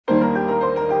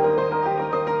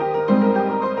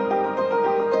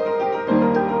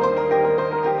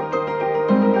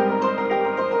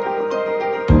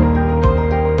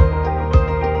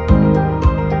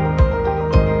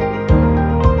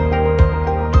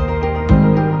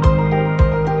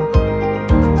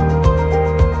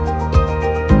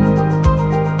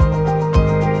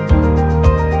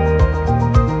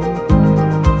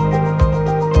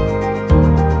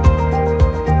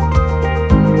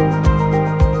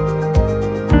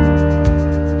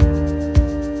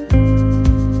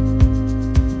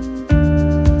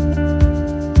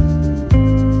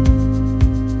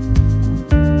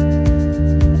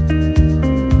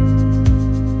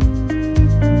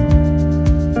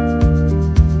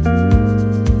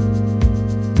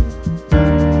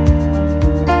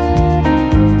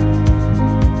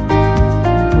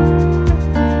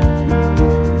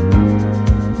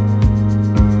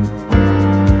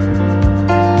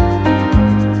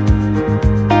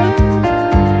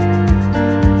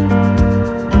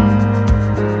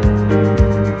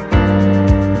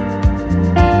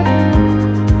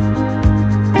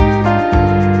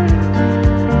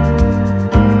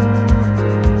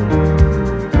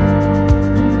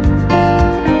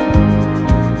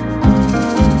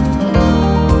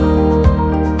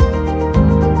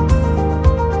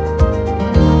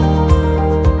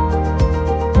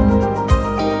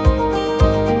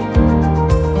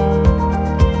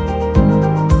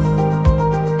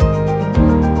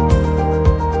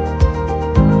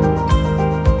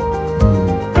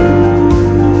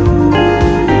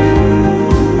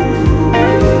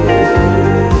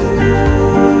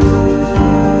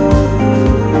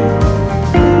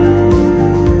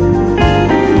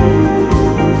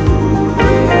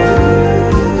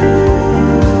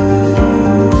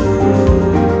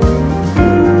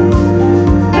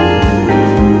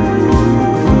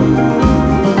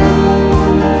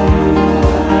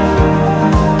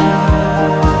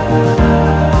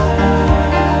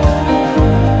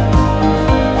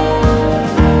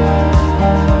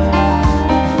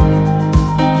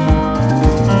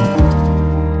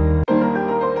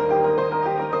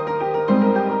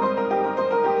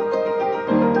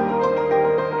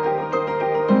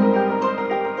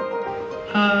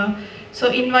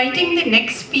inviting the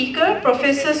next speaker,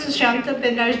 Professor Sushanta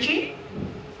Banerjee.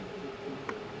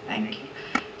 Thank you.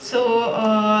 So,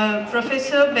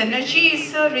 Professor Banerjee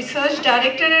is a Research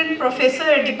Director and Professor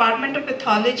at Department of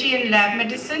Pathology and Lab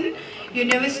Medicine,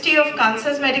 University of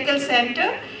Kansas Medical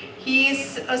Center. He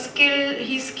is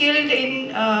skilled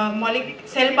in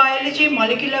cell biology,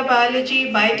 molecular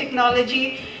biology,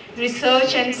 biotechnology,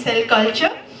 research and cell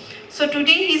culture. So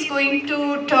today he is going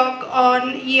to talk on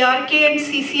ERK and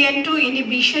CCN2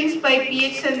 inhibitions by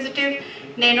pH-sensitive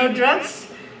nanodrugs.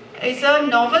 It's a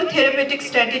novel therapeutic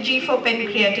strategy for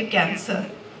pancreatic cancer.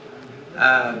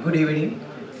 Good evening,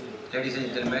 ladies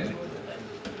and gentlemen.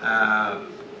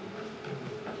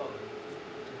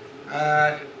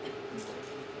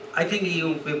 I think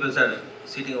you people are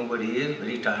sitting over here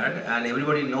very tired, and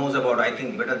everybody knows about, I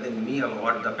think better than me,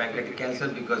 about the pancreatic cancer,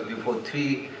 because before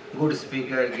 3 good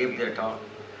speakers gave their talk.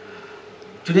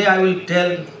 Today I will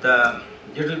tell the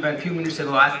gentleman a few minutes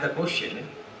ago asked the question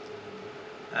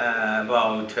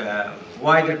about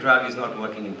why the drug is not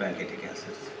working in pancreatic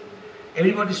cancers.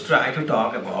 Everybody's trying to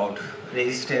talk about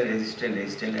resistant,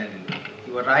 and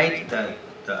you were right, the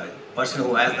person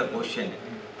who asked the question,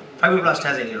 fibroblast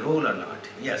has any role or not?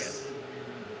 Yes.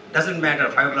 Doesn't matter,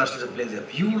 fibroblast plays a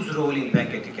huge role in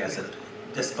pancreatic cancer.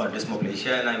 Just called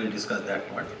dysplasia, and I will discuss that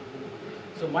part.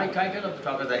 So my title of the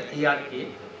talk is the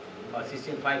ERK, or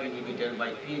CCN2 inhibitor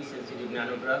by pH-sensitive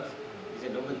nanodrugs, is a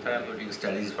novel therapeutic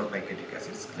strategy for pancreatic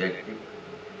cancer. It's great.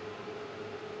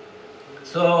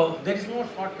 So there is no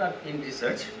shortcut in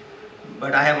research,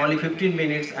 but I have only 15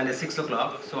 minutes and it's 6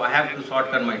 o'clock, so I have to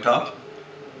shortcut my talk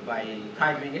by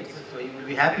 5 minutes. So you will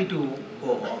be happy to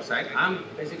go outside. I'll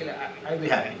be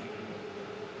happy.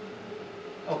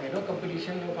 Okay, no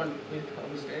competition, no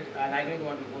competition, and I don't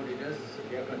want to go details.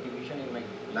 Their contribution in my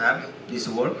lab, this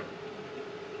work,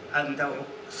 and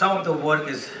some of the work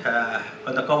is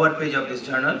on the cover page of this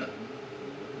journal,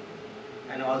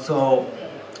 and also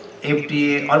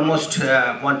FDA, almost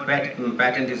one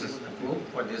patent is approved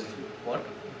for this work.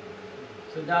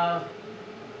 So now,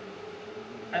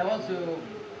 I also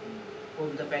go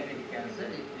to the pancreatic cancer.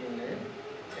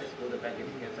 Let's go to the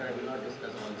pancreatic cancer. I will not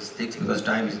discuss all these things because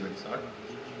time is very short.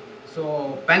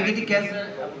 So pancreatic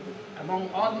cancer, among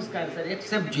all these cancers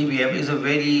except GBM, is a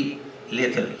very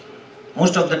lethal.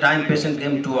 Most of the time patients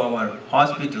came to our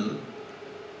hospital,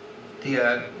 they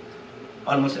are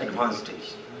almost advanced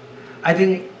stage. I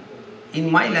think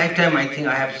in my lifetime, I think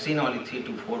I have seen only 3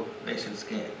 to 4 patients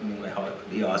came in the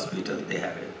hospital. They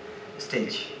have a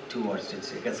stage 2 or stage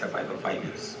 3, can survive for 5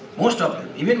 years. Most of them,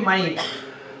 even my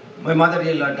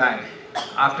mother-in-law died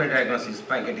after diagnosis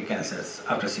pancreatic cancers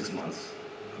after 6 months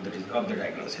of the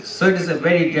diagnosis. So it is a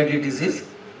very deadly disease.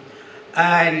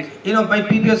 And my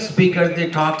previous speakers, they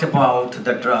talked about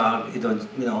the drug,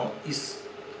 is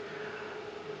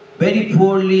very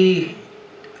poorly,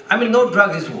 no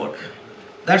drug is work.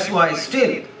 That's why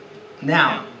still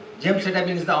now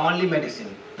gemcitabine is the only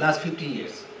medicine last 50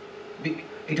 years.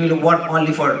 It will work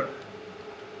only for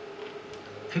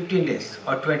 15 days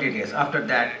or 20 days. After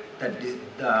that,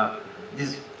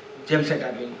 this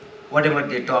gemcitabine, whatever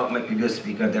they talk, my previous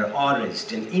speaker, they're all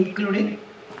resistant, including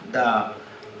the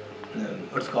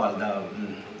what's called the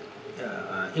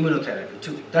immunotherapy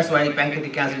too. That's why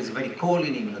pancreatic cancer is very cold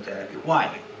in immunotherapy.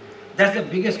 Why? That's the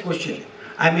biggest question.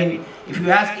 If you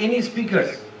ask any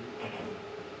speakers,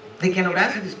 they cannot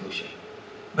answer this question.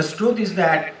 But the truth is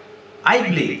that I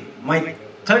believe my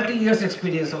 30 years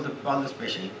experience of all this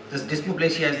patient, this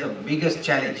dysplasia is the biggest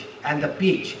challenge, and the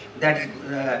pH that is,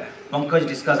 Pankaj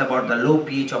discussed about the low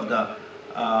pH of the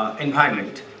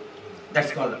environment.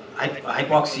 That's called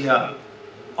hypoxia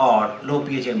or low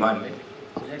pH environment.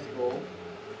 So let's go.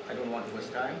 I don't want to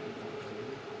waste time.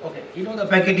 Okay, the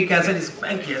pancreatic cancer is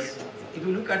pancreas. If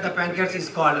you look at the pancreas, it's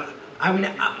called,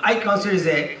 I consider it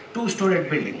a 2-storied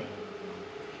building.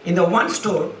 In the one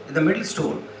store, in the middle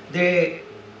store, they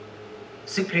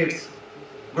secretes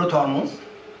growth hormones,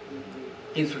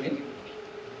 insulin,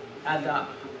 and the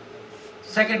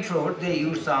second floor, they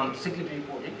use some secretory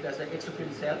protein, that's the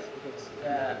exocrine cells,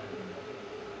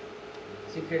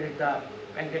 secreted the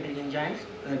pancreatic enzymes,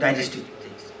 digestive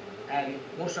things. And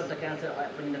most of the cancer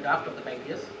happen in the duct of the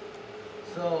pancreas.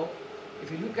 So,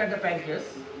 if you look at the pancreas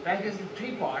is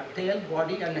 3 parts, tail,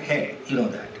 body and head, you know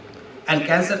that. And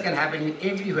cancer can happen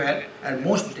everywhere, and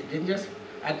most dangerous,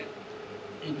 and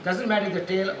it doesn't matter the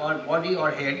tail or body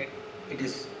or head, it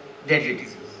is deadly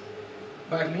disease.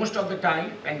 But most of the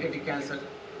time, pancreatic cancer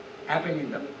happen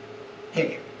in the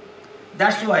head.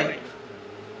 That's why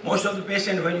most of the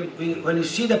patient, when you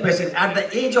see the patient at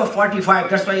the age of 45,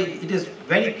 that's why it is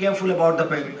very careful about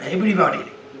everybody.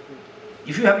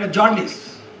 If you have a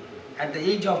jaundice at the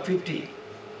age of 50,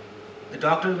 the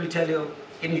doctor will tell you,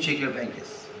 can you check your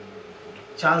pancreas?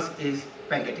 Chance is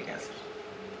pancreatic cancer.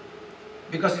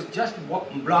 Because it just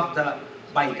blocked the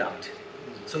bile duct.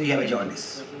 So you have a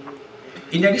jaundice.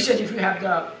 In addition, if you have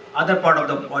the other part of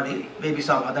the body, maybe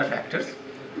some other factors,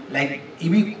 like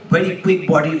very quick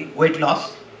body weight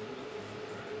loss.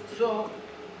 So,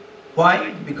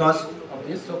 why? Because of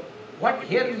this. So, what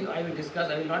here I will discuss,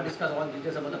 I will not discuss all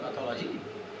details about the pathology.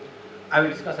 I will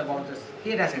discuss about the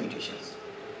KRAS mutations.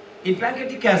 In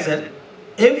pancreatic cancer,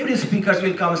 every speaker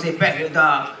will come and say,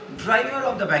 the driver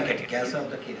of the pancreatic cancer of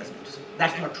the KRAS mutation.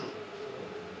 That's not true.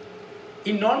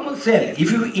 In normal cell,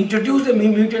 if you introduce a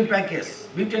mutant pancreas,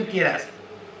 mutant KRAS,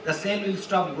 the cell will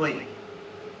stop growing.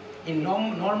 In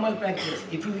normal pancreas,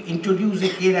 if you introduce a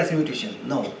KRAS mutation,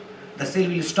 no, the cell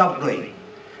will stop growing.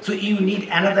 So you need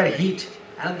another hit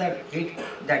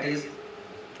that is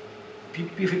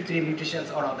P53 mutations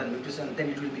or other mutations, then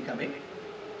it will become a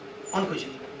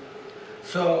oncogene.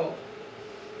 So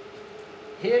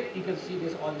here you can see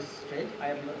this all this stage.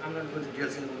 I'm not going to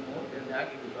dwell more than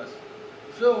that because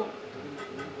so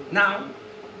now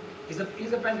is a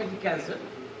pancreatic cancer.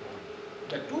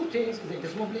 The two things is a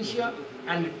dysplasia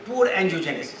and poor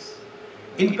angiogenesis.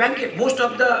 In pancreas, most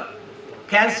of the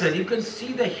cancer you can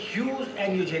see the huge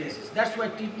angiogenesis. That's why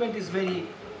treatment is very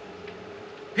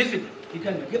visible. You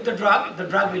can give the drug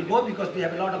will go because they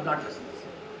have a lot of blood vessels.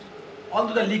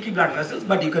 Although the leaky blood vessels,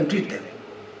 but you can treat them.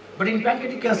 But in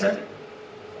pancreatic cancer,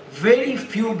 very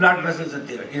few blood vessels are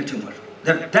there in a tumor.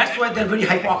 That's why they're very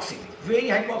hypoxic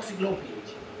low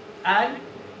pH. And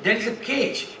there is a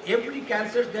cage. Every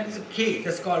cancer there is a cage.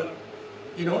 That's called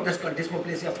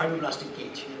dysplasia fibroblastic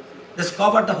cage. That's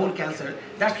covered the whole cancer.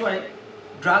 That's why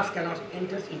drugs cannot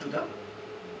enter into the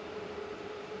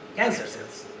cancer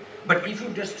cells. But if you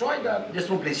destroy the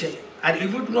dysplasia and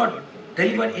if you do not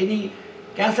deliver any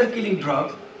cancer-killing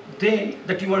drugs, then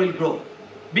the tumor will grow.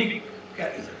 Big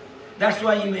cancer. That's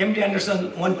why in MD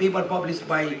Anderson, one paper published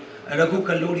by Raghu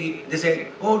Kalluri, they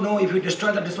said, oh no, if you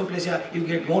destroy the dysplasia, you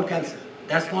get more cancer.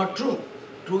 That's not true.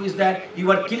 True is that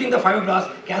you are killing the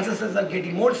fibroblasts, cancer cells are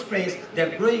getting more space,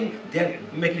 they're growing, they're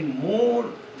making more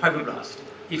fibroblasts.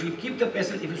 If you keep the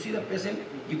patient, if you see the patient,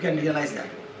 you can realize that.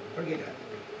 Forget that.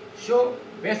 So,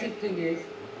 basic thing is,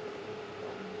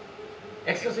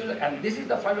 extracellular, and this is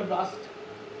the fibroblast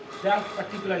that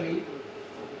particularly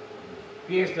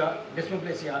creates the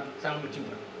dysplasia sample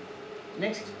tumor.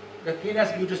 Next, the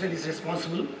KRAS mutation is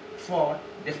responsible for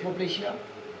dysplasia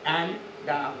and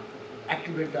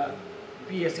activate the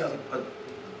PSA of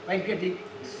pancreatic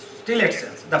stellate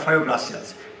cells, the fibroblast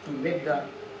cells, to make the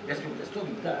dysplasia. So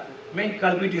the main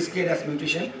culprit is KRAS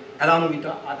mutation along with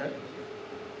the other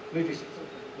mutations.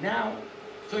 Now,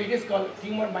 so it is called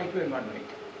tumor microenvironment.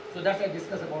 So that's I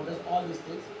discuss about this, all these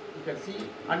things. You can see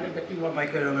under the tumor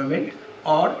microenvironment,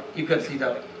 or you can see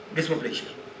the dysplasia.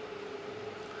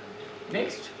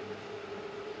 Next,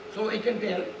 so you can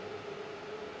tell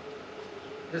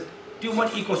this tumor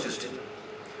ecosystem.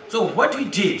 So what we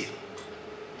did,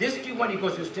 this tumor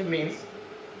ecosystem means,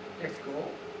 let's go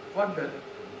further,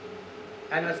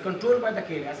 and it's controlled by the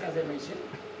KRAS as I mentioned.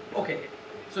 Okay,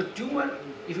 so tumor,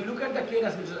 if you look at the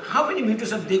KRAS mutations, how many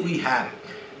mutations do we have?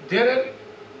 There are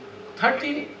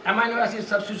 13 amino acid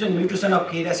substitution mutation of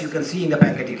KRAS you can see in the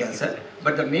pancreatic cancer,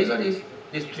 but the major is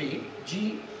these three,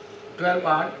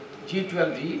 G12R,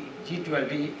 G12D,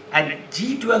 G12D, and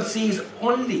G12C is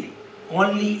only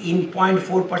in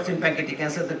 0.4% pancreatic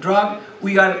cancer. The drug,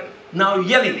 we are now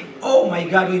yelling, oh my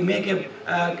God, we make a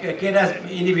KRAS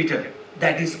inhibitor.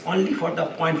 That is only for the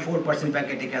 0.4%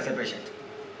 pancreatic cancer patient.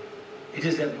 It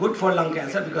is good for lung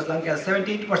cancer because lung cancer,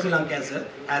 78% lung cancer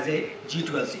has a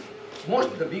G12C.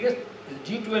 The biggest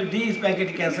G12D is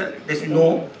pancreatic cancer. There is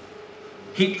no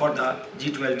hit for the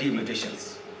G12D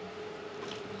mutations.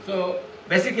 So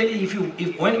basically,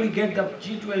 when we get the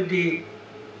G12D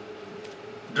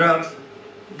drugs,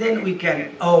 then we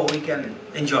can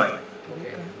enjoy.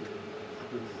 Okay.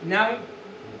 Now,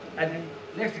 and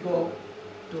let's go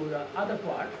to the other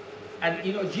part. And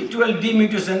G12D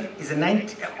mutation is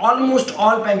almost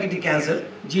all pancreatic cancer.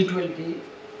 G12D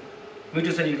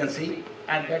mutation you can see,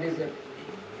 and that is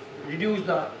reduce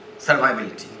the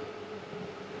survivability.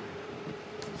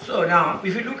 So now,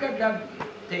 if you look at the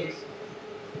things,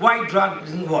 why drug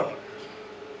doesn't work?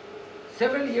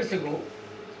 Several years ago,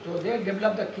 so they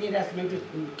developed the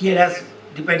KRAS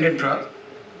dependent drug.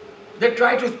 They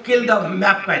try to kill the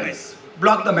MAP kinase,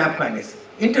 block the MAP kinase.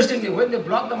 Interestingly, when they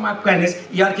block the MAP kinase,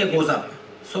 ERK goes up.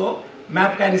 So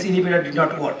MAP kinase inhibitor did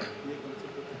not work.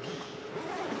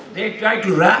 They tried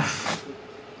to RAF.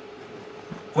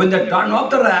 When they turn off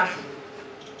the RAF,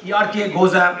 ERK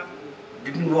goes up,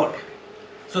 didn't work.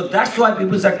 So that's why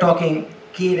people are talking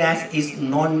KRAS is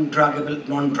non-druggable,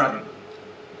 non-druggable.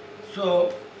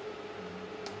 So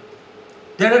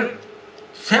there are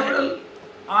several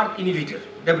ERK inhibitors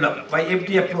developed by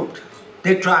FDA approved.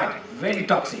 They tried, very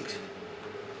toxic.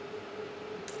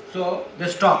 So they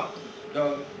stopped,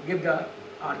 give the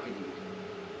ERK inhibitor.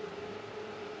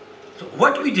 So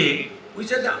what we did, we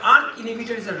said the ERK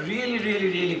inhibitor is a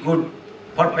really good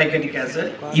for pancreatic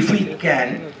cancer if we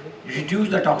can reduce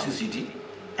the toxicity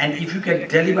and if you can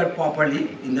deliver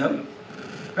properly in the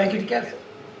pancreatic cancer.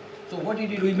 So what we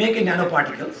did, we make a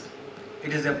nanoparticles.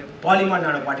 It is a polymer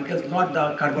nanoparticles, not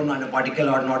the carbon nanoparticle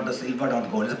or not the silver or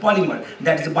gold. It's a polymer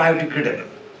that is biodegradable.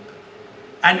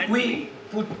 And we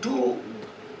put two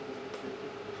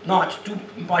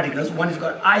particles. One is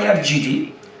called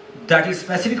IRGD, that is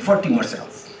specific for tumor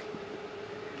cells.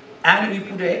 And we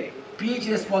put a pH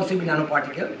responsive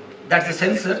nanoparticle, that's a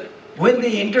sensor. When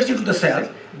they enter into the cells,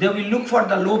 they will look for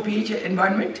the low pH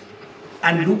environment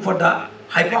and look for the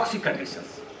hypoxic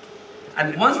conditions.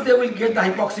 And once they will get the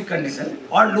hypoxic condition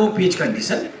or low pH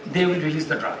condition, they will release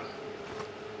the drug.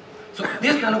 So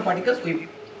these nanoparticles we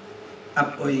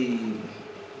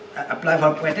apply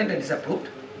for patent and it's approved.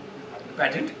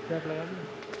 Patent.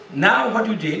 Now what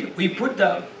we did, we put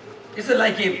the, it's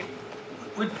like a,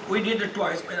 we did it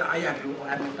twice. I have no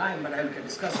time, but I will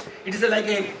discuss. It is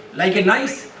like a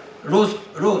nice rose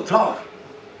flower.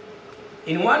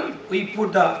 In one we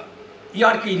put the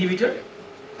ERK inhibitor,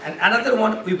 and another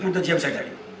one we put the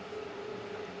gemcitabine.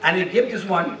 And we give this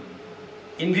one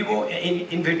in vivo,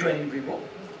 in vitro and in vivo.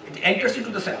 It enters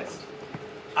into the cells.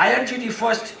 IRGD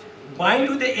first bind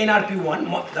to the NRP1,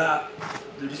 the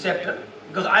receptor,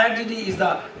 because IRGD is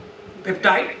the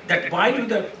peptide that binds to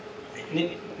the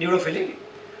neurophilin,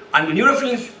 and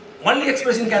neurophilin is only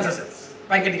expressed in cancer cells,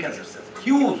 pancreatic cancer cells.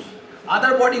 Huge.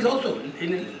 Other bodies also,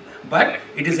 but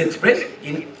it is expressed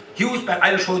in huge.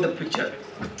 I will show you the picture.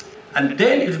 And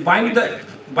then it bind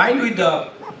with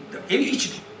the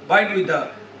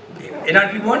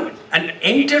NRP1 and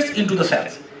enters into the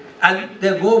cells. And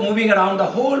they go moving around the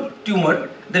whole tumor.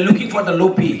 They're looking for the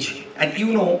low pH. And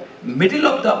you know, middle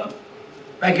of the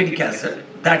pancreatic cancer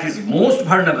that is most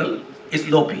vulnerable is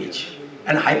low pH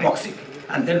and hypoxic.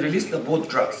 And then release the both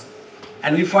drugs.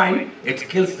 And we find it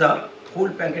kills the whole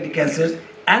pancreatic cancers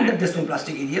and the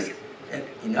desmoplastic areas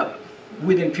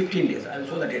within 15 days. I will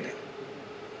show the data.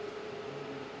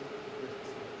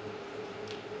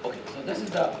 Okay, so this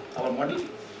is our model,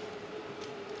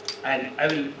 and I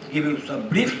will give you some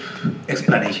brief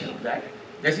explanation of that.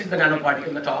 This is the nanoparticle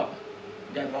on the top,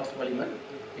 dibox polymer.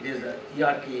 It is the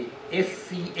ERK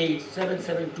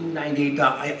SC877298, the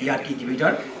ERK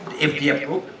inhibitor, FDA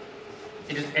approved.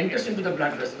 It is enters into the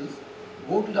blood vessels,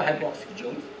 go to the hypoxic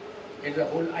zones. It's a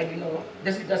whole, I don't know,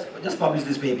 this is just published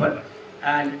this paper,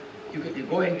 and you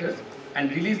go enters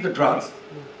and release the drugs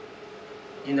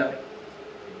in the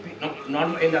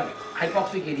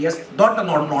hypoxic areas, not the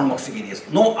normoxic areas,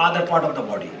 no other part of the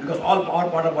body, because all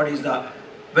part of the body is the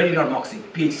very normoxic,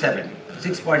 pH 7,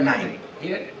 6.9.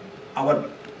 Here,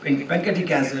 in pancreatic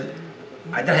cancer,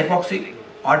 either hypoxic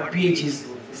or pH is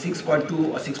 6.2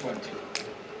 or 6.3.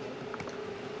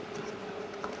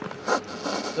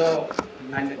 So,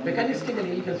 and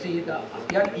mechanistically, you can see the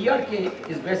ERK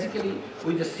is basically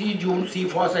with the C-Jun,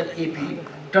 C-phosphate AP,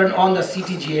 turn on the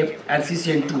CTGF and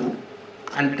CCN2,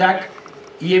 and that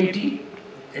EMT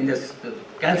in the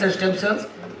cancer stem cells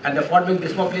and the forming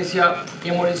dysplasia,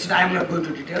 hemorrhage, I am not going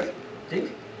to details,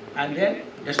 and then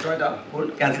destroy the whole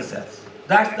cancer cells.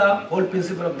 That's the whole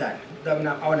principle of that,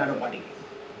 our nanoparticle.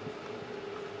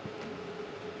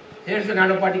 Here's the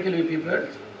nanoparticle we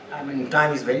prepared. I mean,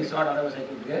 time is very short, otherwise I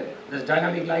could get. This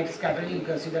dynamic light scattering, you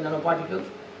can see the nanoparticles.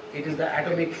 It is the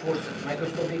atomic force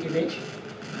microscopic image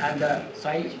and the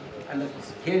size. And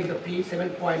here is the pH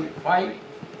 7.5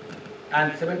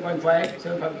 and 7.5,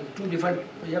 two different,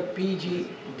 we have PG,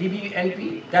 DB,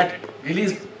 NP that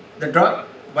release the drug,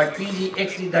 but PG,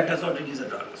 XD that does not release the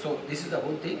drug. So this is the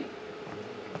whole thing.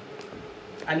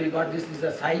 And we got this is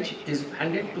the size is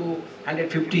 100 to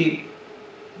 150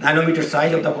 nanometer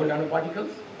size of the whole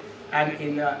nanoparticles. And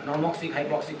in the normoxic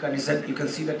hypoxic condition, you can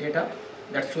see the data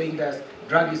that's showing the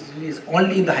drug is released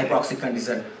only in the hypoxic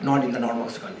condition, not in the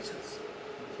normoxic conditions.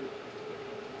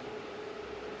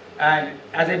 And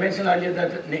as I mentioned earlier,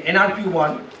 that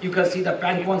NRP1, you can see the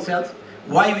PANC1 cells.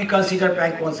 Why we consider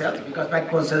PANC1 cells? Because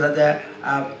PANC1 cells are the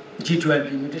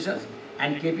G12D mutations.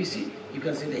 And KPC, you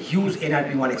can see the huge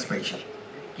NRP1 expression.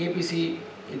 KPC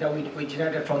is the we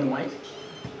generated from the mice.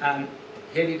 And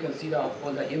here you can see all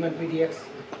the human PDX,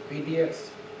 KPC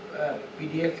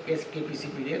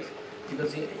PDX. You can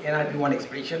see NRP1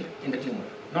 expression in the tumor,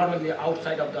 not only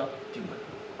outside of the tumor.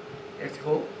 Let's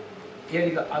go. Here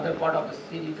is the other part of the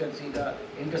seed. You can see the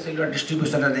intercellular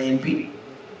distribution of the NP.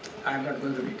 I am not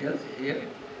going to details here.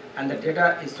 And the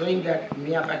data is showing that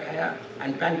MIA-PAC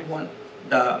and PANC1,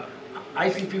 the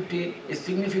IC50 is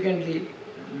significantly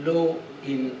low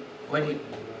in when you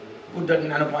put the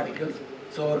nanoparticles.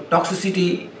 So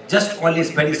toxicity just only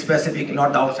is very specific,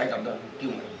 not the outside of the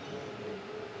tumor.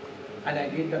 And I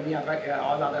did the MIA-PAC,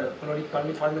 all other chloric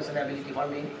formation, ability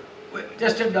forming. We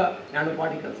tested the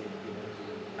nanoparticles.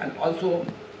 And also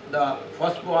the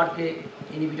phospho-ERK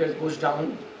inhibitors goes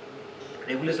down.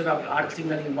 Regulation of ERK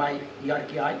signaling by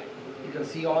ERKI. You can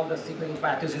see all the signaling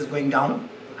pathways is going down.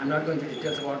 I'm not going to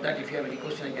details about that. If you have any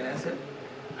question, I can answer.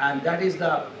 And that is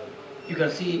the, you can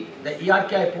see the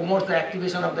ERKI promotes the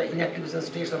activation of the inactivation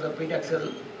states of the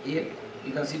pentaxel here.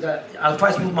 You can see the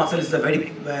alpha smooth muscle is a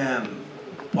very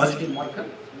positive marker.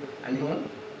 And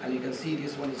you can see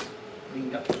this one is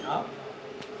going up.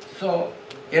 So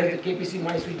here is the KPC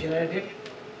mice we generated.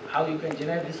 How you can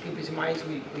generate this KPC mice,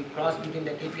 we cross between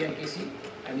the KP and KC,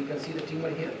 and you can see the tumor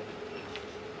here.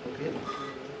 Okay.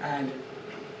 And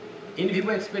in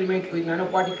vivo experiment with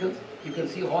nanoparticles, you can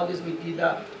see all this. We did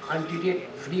the untreated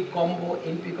free combo,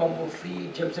 NP combo, free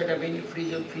gemcitabine,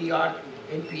 free ARC,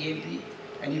 NP, MP,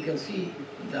 and you can see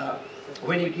the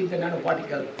when you give the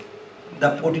nanoparticle,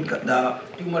 the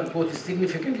tumor growth is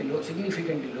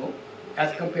significantly low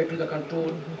as compared to the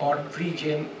control or free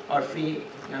gem or free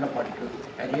nanoparticle.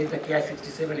 And here is the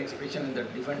Ki67 expression in the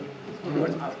different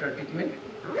tumors after treatment.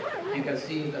 You can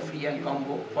see the free and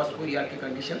combo phospho-ERK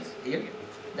conditions here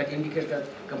that indicates that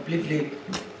completely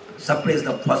suppress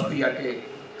the phospho-ERK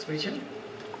expression.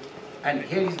 And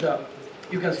here is the,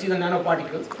 you can see the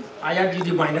nanoparticles,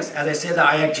 IRGD minus, as I say the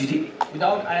IRGD,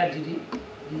 without IRGD,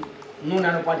 no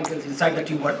nanoparticles inside the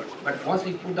tumor, but once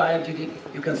we put the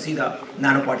IRGD, you can see the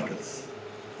nanoparticles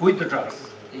with the drugs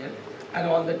here. And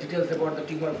all the details about the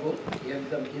tumor growth. Here is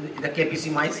the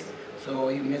KPC mice. So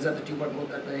you measure the tumor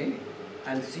growth at the end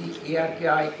and see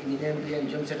ARKI, NP and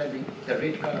gemcitabine, the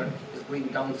red color is going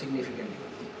down significantly.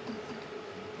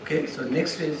 Okay, so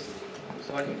next is,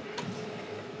 sorry,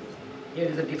 here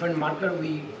is a different marker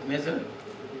we measure,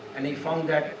 and we found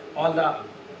that all the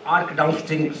ARK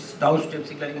downstream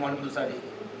signaling molecules are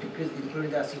decreased, including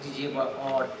the CTG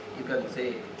or you can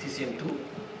say CCN2.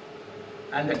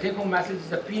 And the take-home message is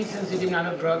the pH-sensitive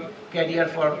nanodrug carrier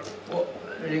for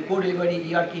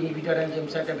co-delivery ERK inhibitor and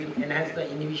gemcitabine enhance the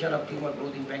inhibition of tumor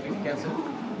growth in pancreatic cancer.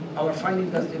 Our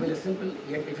finding thus reveal a simple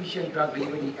yet efficient drug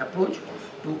delivery approach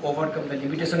to overcome the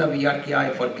limitation of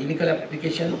ERKI for clinical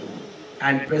application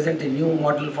and present a new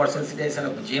model for sensitization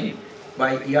of the gem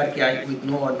by ERKI with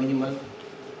no or minimal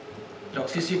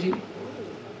toxicity.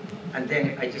 And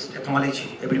then I just acknowledge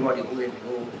everybody who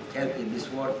helped in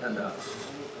this work and the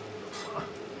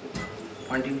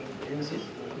funding agencies.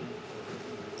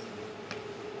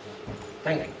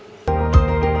 Thank you.